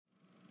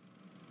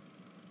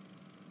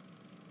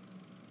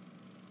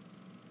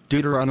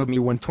Deuteronomy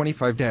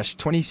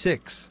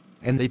 125-26,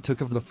 and they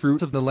took of the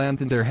fruit of the land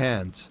in their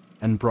hands,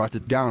 and brought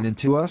it down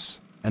into us,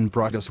 and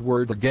brought us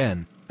word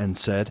again, and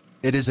said,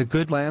 It is a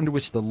good land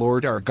which the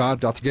Lord our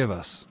God doth give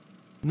us.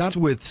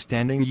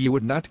 Notwithstanding ye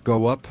would not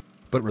go up,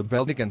 but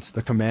rebelled against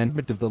the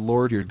commandment of the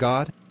Lord your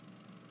God.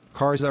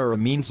 Cars are a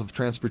means of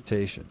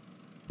transportation.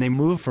 They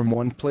move from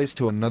one place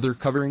to another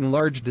covering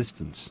large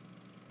distance.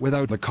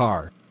 Without a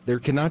car, there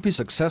cannot be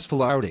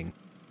successful outing.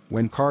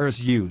 When car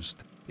is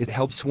used, it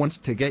helps one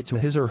to get to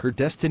his or her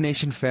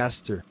destination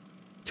faster.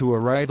 To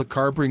ride a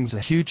car brings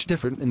a huge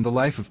difference in the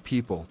life of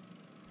people.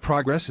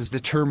 Progress is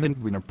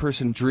determined when a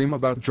person dreams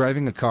about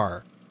driving a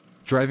car.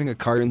 Driving a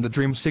car in the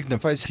dream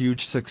signifies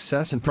huge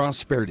success and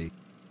prosperity.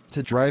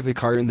 To drive a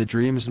car in the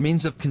dreams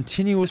means of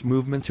continuous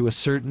movement to a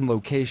certain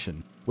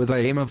location, with the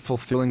aim of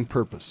fulfilling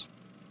purpose.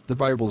 The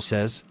Bible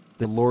says,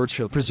 The Lord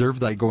shall preserve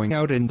thy going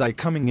out and thy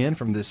coming in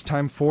from this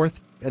time forth,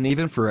 and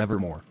even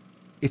forevermore.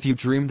 If you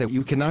dream that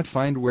you cannot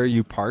find where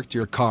you parked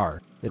your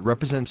car, it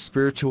represents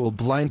spiritual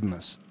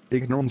blindness,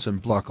 ignorance and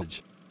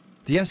blockage.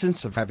 The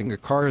essence of having a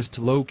car is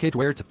to locate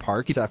where to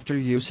park it after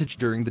usage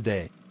during the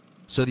day.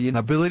 So the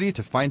inability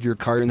to find your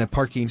car in a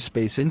parking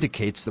space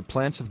indicates the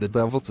plans of the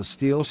devil to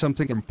steal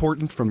something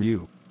important from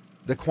you.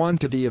 The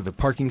quantity of a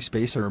parking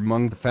space are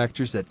among the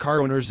factors that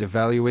car owners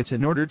evaluate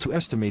in order to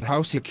estimate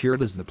how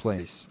secured is the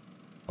place.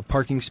 A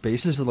parking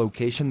space is a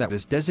location that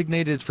is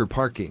designated for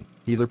parking,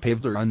 either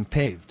paved or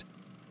unpaved.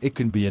 It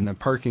can be in a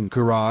parking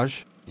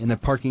garage, in a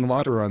parking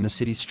lot or on a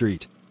city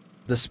street.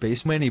 The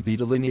space may be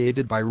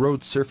delineated by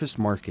road surface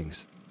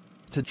markings.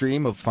 To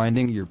dream of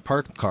finding your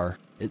parked car,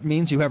 it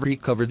means you have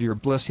recovered your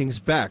blessings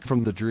back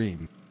from the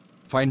dream.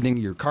 Finding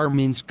your car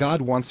means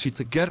God wants you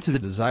to get to the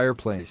desired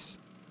place.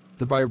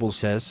 The Bible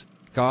says,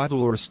 God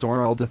will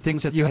restore all the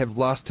things that you have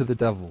lost to the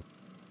devil.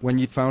 When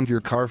you found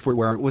your car for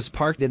where it was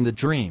parked in the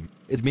dream,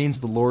 it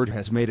means the Lord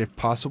has made it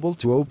possible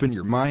to open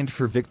your mind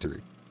for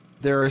victory.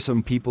 There are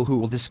some people who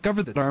will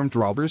discover that armed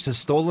robbers have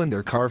stolen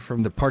their car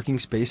from the parking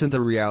space into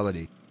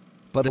reality.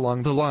 But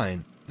along the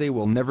line, they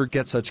will never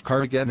get such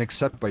car again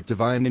except by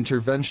divine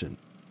intervention.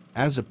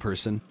 As a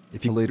person,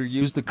 if you later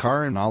use the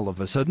car and all of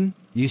a sudden,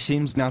 you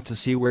seems not to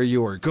see where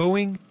you are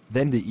going,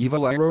 then the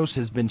evil arrows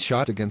has been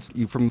shot against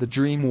you from the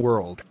dream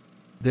world.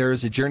 There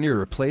is a journey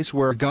or a place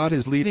where God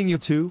is leading you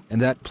to, and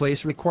that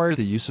place requires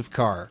the use of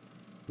car.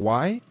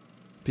 Why?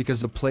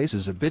 Because the place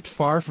is a bit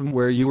far from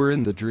where you were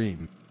in the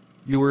dream.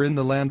 You were in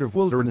the land of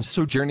wilderness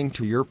sojourning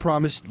to your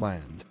promised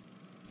land.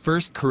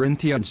 1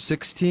 Corinthians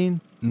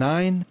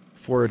 16:9,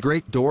 For a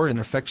great door and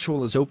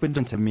effectual is opened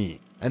unto me,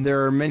 and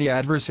there are many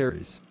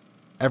adversaries.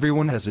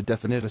 Everyone has a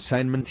definite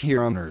assignment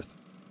here on earth.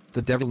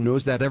 The devil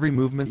knows that every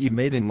movement you've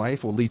made in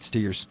life will lead to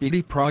your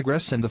speedy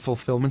progress and the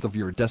fulfillment of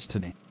your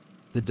destiny.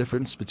 The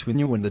difference between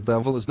you and the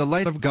devil is the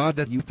light of God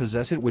that you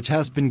possess it, which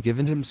has been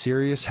given him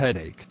serious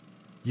headache.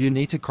 You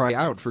need to cry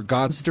out for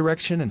God's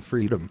direction and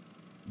freedom.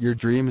 Your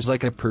dream is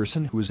like a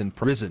person who is in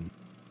prison.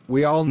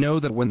 We all know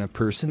that when a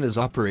person is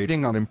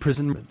operating on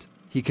imprisonment,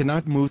 he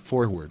cannot move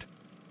forward.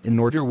 In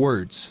other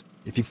words,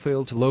 if you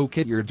fail to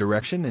locate your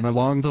direction and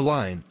along the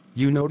line,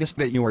 you notice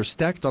that you are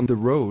stuck on the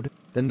road,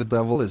 then the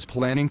devil is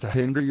planning to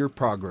hinder your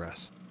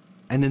progress.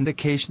 An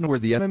indication where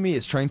the enemy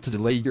is trying to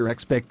delay your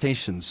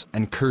expectations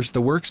and curse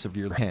the works of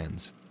your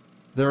hands.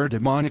 There are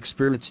demonic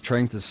spirits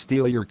trying to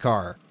steal your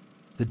car.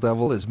 The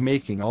devil is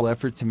making all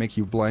effort to make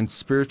you blind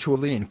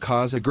spiritually and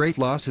cause a great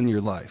loss in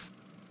your life.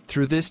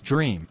 Through this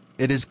dream,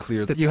 it is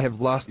clear that you have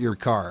lost your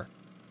car.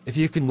 If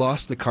you can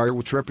lost a car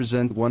which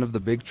represent one of the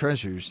big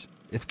treasures,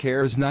 if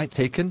care is not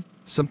taken,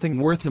 something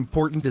worth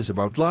important is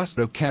about lost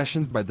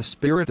occasioned by the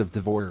spirit of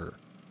devourer.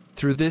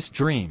 Through this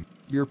dream,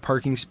 your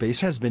parking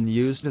space has been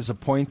used as a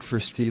point for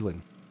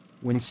stealing.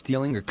 When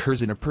stealing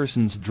occurs in a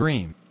person's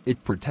dream,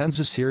 it portends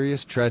a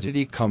serious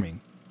tragedy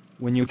coming.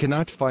 When you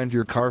cannot find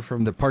your car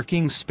from the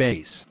parking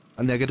space,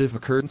 a negative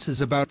occurrence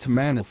is about to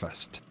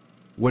manifest.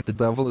 What the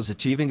devil is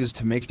achieving is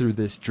to make through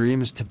this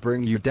dream is to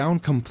bring you down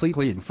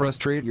completely and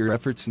frustrate your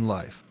efforts in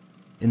life.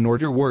 In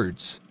other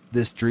words,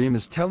 this dream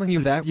is telling you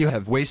that you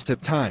have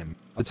wasted time,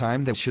 a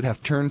time that should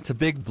have turned to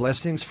big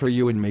blessings for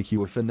you and make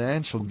you a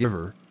financial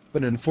giver,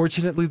 but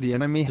unfortunately the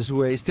enemy has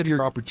wasted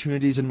your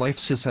opportunities in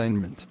life's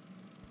assignment.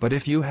 But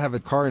if you have a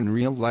car in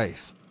real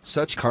life,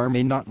 such car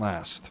may not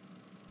last.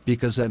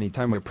 Because any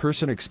time a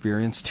person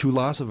experiences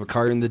loss of a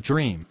car in the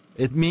dream,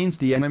 it means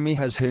the enemy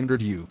has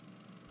hindered you.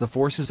 The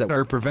forces that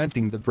are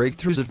preventing the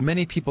breakthroughs of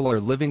many people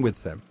are living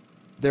with them.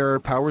 There are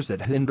powers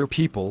that hinder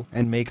people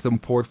and make them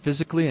poor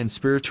physically and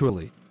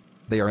spiritually.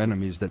 They are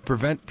enemies that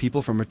prevent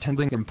people from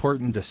attending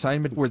important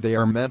assignment where they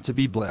are meant to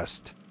be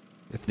blessed.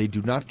 If they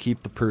do not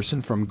keep the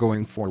person from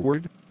going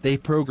forward, they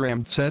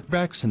programmed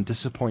setbacks and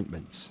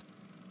disappointments.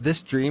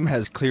 This dream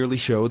has clearly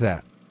shown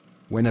that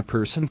when a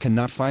person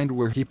cannot find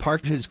where he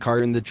parked his car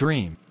in the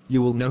dream, you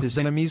will know his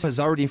enemies has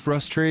already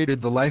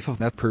frustrated the life of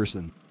that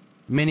person.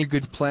 Many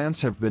good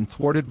plans have been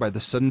thwarted by the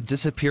sudden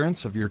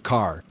disappearance of your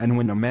car, and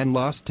when a man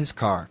lost his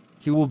car,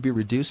 he will be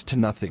reduced to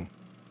nothing.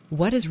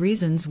 What is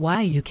reasons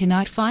why you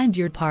cannot find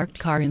your parked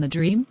car in the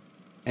dream?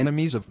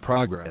 Enemies of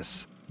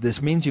progress, This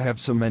means you have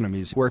some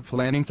enemies who are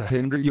planning to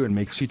hinder you and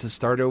makes you to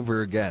start over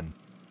again.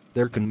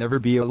 There can never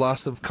be a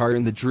loss of car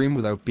in the dream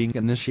without being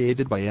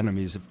initiated by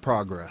enemies of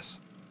progress.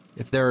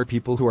 If there are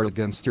people who are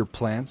against your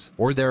plans,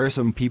 or there are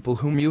some people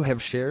whom you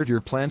have shared your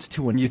plans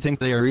to and you think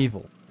they are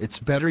evil, it's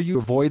better you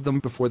avoid them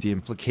before the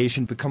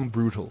implication become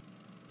brutal.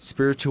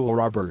 Spiritual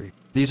robbery.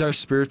 These are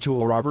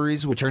spiritual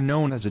robberies which are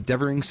known as a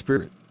devouring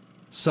spirit.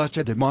 Such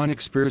a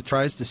demonic spirit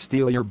tries to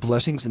steal your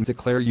blessings and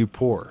declare you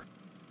poor.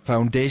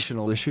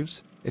 Foundational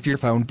issues. If your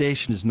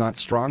foundation is not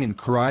strong in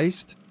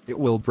Christ, it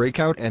will break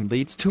out and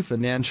leads to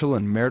financial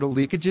and marital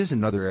leakages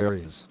in other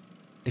areas.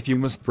 If you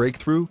must break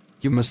through,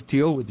 you must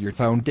deal with your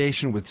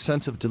foundation with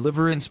sense of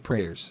deliverance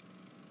prayers.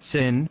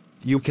 Sin.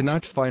 You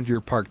cannot find your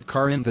parked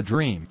car in the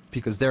dream,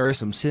 because there are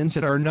some sins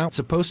that are not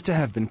supposed to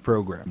have been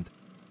programmed.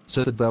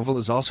 So the devil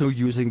is also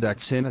using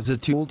that sin as a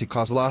tool to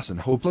cause loss and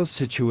hopeless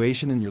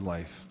situation in your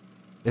life.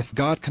 If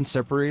God can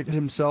separate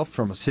himself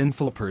from a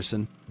sinful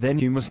person, then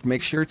you must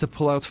make sure to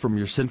pull out from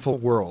your sinful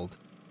world.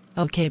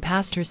 Okay,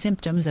 Pastor,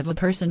 symptoms of a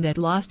person that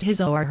lost his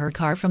or her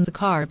car from the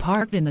car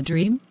parked in the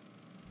dream?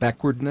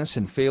 Backwardness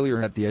and failure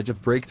at the edge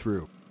of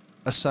breakthrough.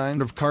 A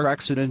sign of car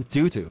accident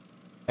due to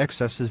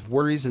excessive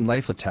worries and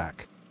life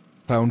attack.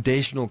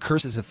 Foundational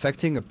curses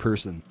affecting a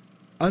person.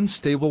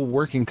 Unstable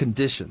working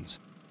conditions.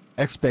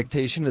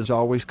 Expectation is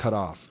always cut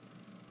off.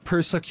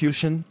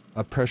 Persecution,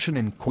 oppression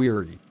and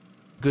query.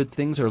 Good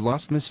things are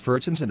lost,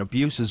 misfortunes and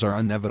abuses are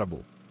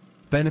inevitable.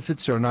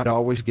 Benefits are not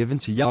always given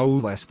to you,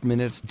 last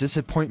minutes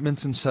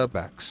disappointments and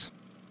setbacks.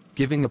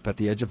 Giving up at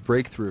the edge of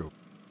breakthrough.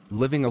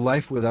 Living a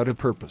life without a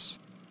purpose.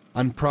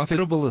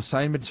 Unprofitable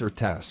assignments or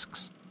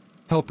tasks.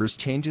 Helpers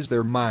changes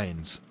their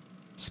minds.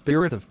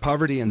 Spirit of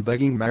poverty and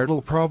begging, marital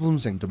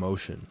problems and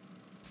demotion.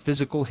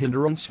 Physical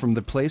hindrance from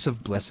the place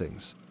of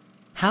blessings.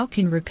 How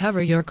can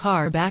recover your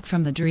car back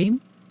from the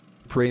dream?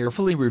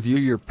 Prayerfully review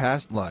your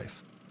past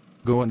life.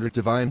 Go under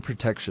divine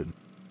protection.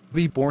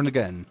 Be born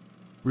again.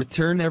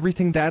 Return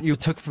everything that you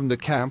took from the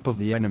camp of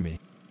the enemy.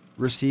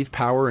 Receive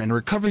power and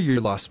recover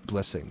your lost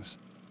blessings.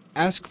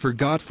 Ask for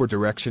God for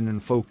direction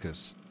and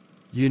focus.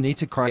 You need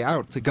to cry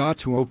out to God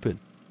to open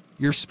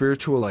your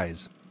spiritual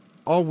eyes.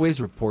 Always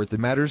report the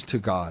matters to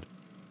God.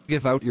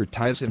 Give out your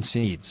tithes and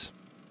seeds.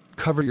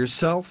 Cover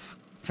yourself,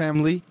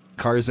 family,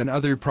 cars and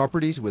other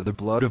properties with the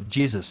blood of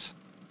Jesus.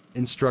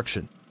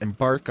 Instruction.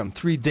 Embark on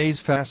 3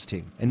 days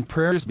fasting and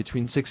prayers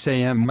between 6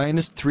 a.m.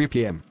 - 3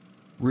 p.m.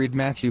 Read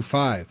Matthew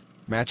 5,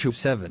 Matthew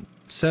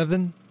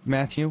 7,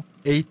 Matthew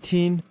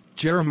 18,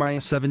 Jeremiah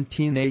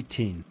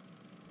 17:18.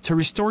 To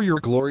restore your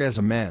glory as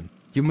a man,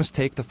 you must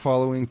take the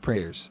following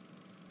prayers.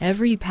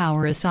 Every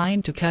power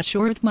assigned to cut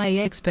short my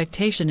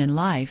expectation in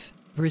life,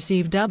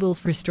 receive double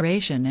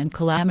frustration and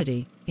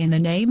calamity, in the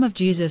name of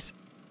Jesus.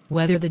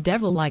 Whether the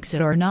devil likes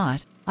it or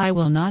not, I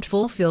will not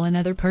fulfill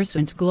another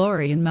person's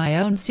glory in my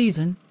own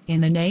season,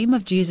 in the name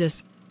of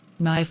Jesus.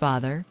 My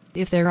Father,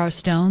 if there are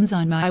stones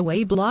on my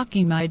way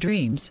blocking my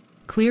dreams,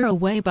 clear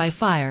away by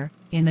fire,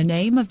 in the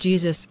name of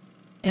Jesus.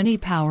 Any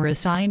power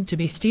assigned to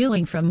be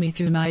stealing from me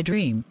through my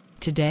dream,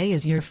 today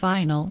is your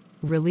final,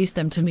 release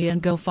them to me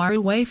and go far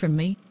away from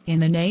me, in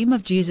the name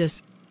of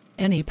Jesus.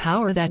 Any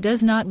power that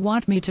does not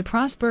want me to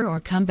prosper or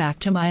come back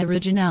to my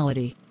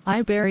originality,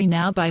 I bury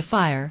now by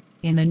fire,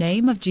 in the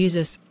name of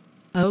Jesus.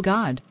 O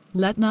God,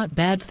 let not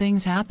bad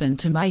things happen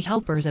to my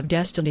helpers of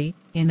destiny,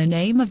 in the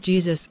name of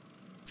Jesus.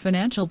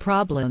 Financial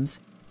problems,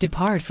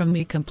 depart from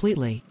me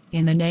completely,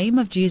 in the name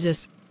of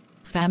Jesus.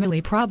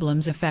 Family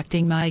problems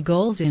affecting my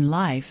goals in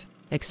life,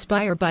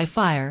 expire by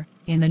fire,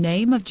 in the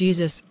name of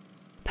Jesus.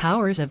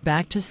 Powers of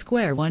back to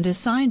square one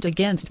assigned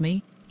against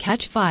me,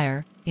 catch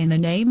fire, in the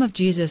name of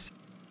Jesus.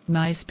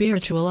 My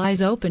spiritual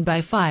eyes open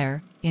by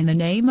fire, in the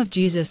name of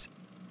Jesus.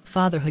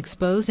 Father,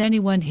 expose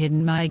anyone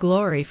hidden my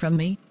glory from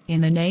me,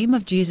 in the name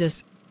of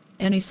Jesus.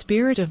 Any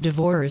spirit of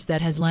divorce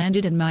that has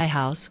landed in my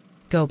house,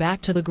 go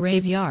back to the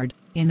graveyard,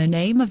 in the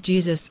name of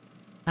Jesus.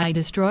 I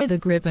destroy the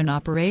grip and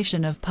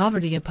operation of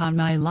poverty upon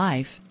my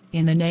life,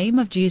 in the name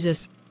of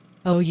Jesus.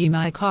 O ye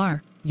my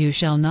car, you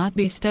shall not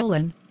be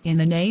stolen, in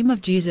the name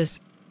of Jesus.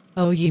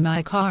 O ye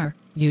my car,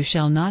 you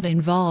shall not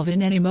involve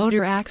in any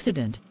motor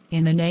accident,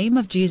 in the name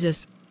of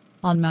Jesus.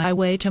 On my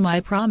way to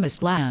my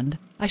promised land,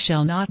 I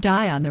shall not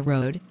die on the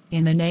road,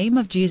 in the name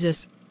of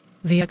Jesus.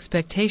 The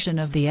expectation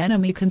of the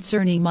enemy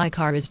concerning my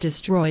car is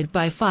destroyed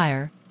by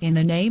fire, in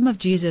the name of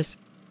Jesus.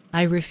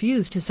 I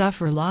refuse to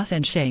suffer loss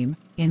and shame,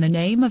 in the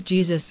name of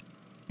Jesus.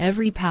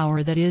 Every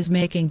power that is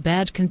making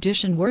bad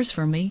condition worse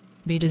for me,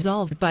 be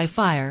dissolved by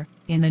fire,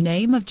 in the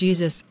name of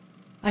Jesus.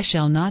 I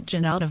shall not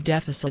gen out of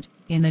deficit,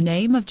 in the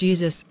name of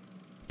Jesus.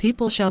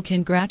 People shall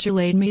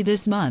congratulate me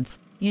this month,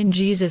 in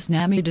Jesus'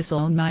 name. I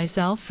disown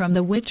myself from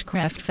the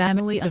witchcraft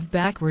family of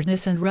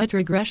backwardness and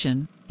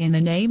retrogression, in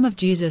the name of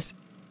Jesus.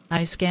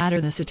 I scatter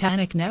the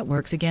satanic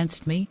networks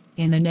against me,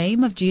 in the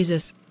name of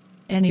Jesus.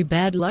 Any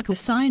bad luck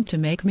assigned to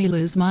make me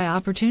lose my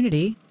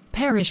opportunity,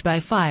 perish by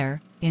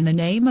fire, in the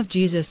name of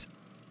Jesus.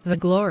 The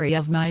glory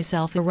of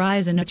myself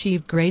arise and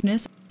achieve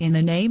greatness, in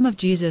the name of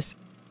Jesus.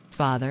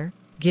 Father,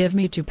 give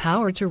me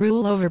power to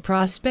rule over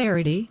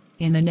prosperity,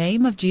 in the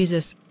name of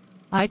Jesus.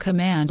 I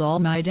command all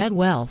my dead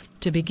wealth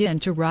to begin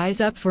to rise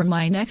up for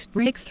my next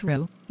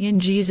breakthrough. In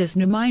Jesus'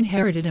 name, my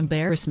inherited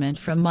embarrassment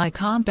from my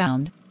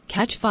compound,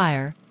 catch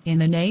fire, in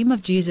the name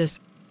of Jesus.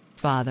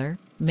 Father,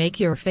 make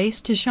your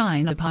face to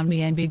shine upon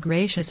me and be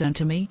gracious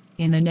unto me,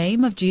 in the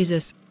name of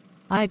Jesus.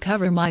 I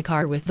cover my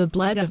car with the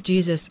blood of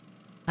Jesus.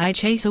 I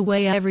chase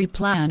away every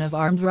plan of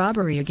armed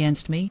robbery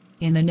against me,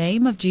 in the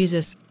name of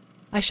Jesus.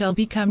 I shall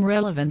become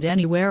relevant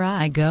anywhere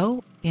I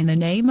go, in the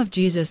name of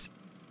Jesus.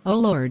 O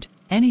Lord,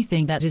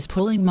 anything that is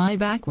pulling my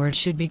backward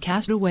should be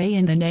cast away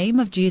in the name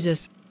of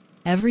Jesus.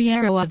 Every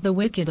arrow of the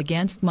wicked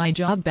against my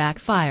job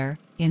backfire,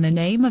 in the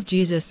name of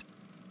Jesus.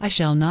 I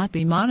shall not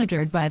be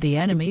monitored by the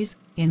enemies,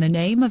 in the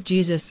name of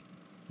Jesus.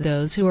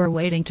 Those who are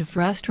waiting to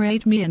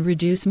frustrate me and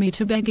reduce me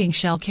to begging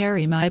shall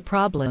carry my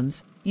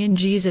problems, in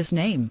Jesus'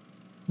 name.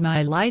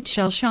 My light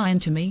shall shine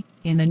to me,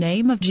 in the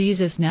name of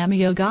Jesus.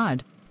 Nami, O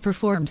God,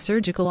 perform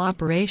surgical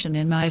operation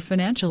in my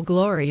financial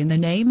glory in the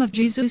name of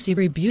Jesus.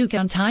 Rebuke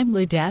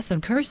untimely death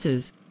and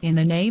curses, in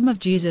the name of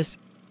Jesus.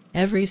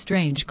 Every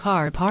strange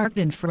car parked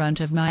in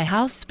front of my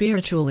house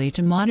spiritually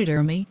to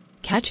monitor me,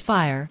 catch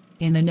fire,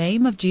 in the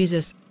name of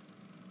Jesus.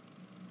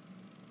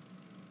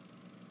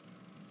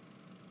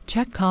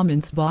 Check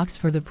comments box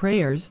for the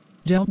prayers.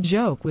 Don't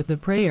joke with the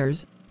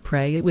prayers.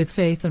 Pray it with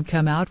faith and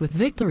come out with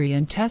victory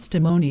and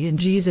testimony in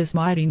Jesus'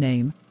 mighty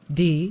name.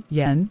 D.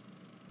 Yen.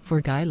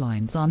 For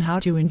guidelines on how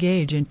to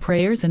engage in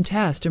prayers and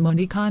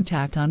testimony,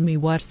 contact on me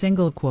what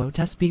single quote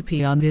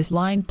SPP on this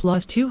line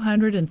plus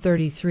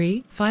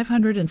 233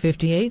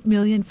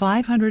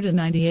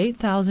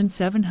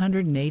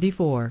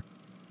 558,598,784.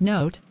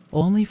 Note,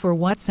 only for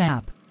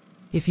WhatsApp.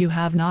 If you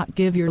have not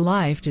give your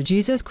life to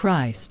Jesus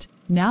Christ,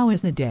 now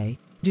is the day.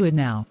 Do it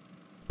now.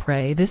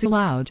 Pray this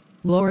aloud.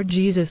 Lord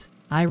Jesus,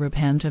 I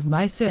repent of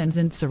my sins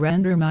and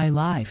surrender my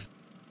life.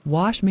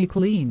 Wash me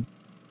clean.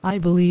 I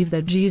believe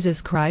that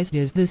Jesus Christ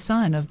is the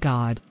Son of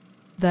God,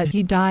 that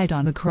He died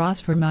on the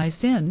cross for my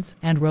sins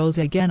and rose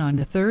again on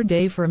the third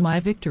day for my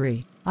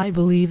victory. I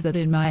believe that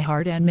in my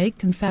heart and make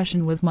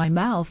confession with my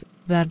mouth,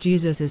 that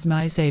Jesus is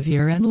my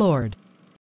Savior and Lord.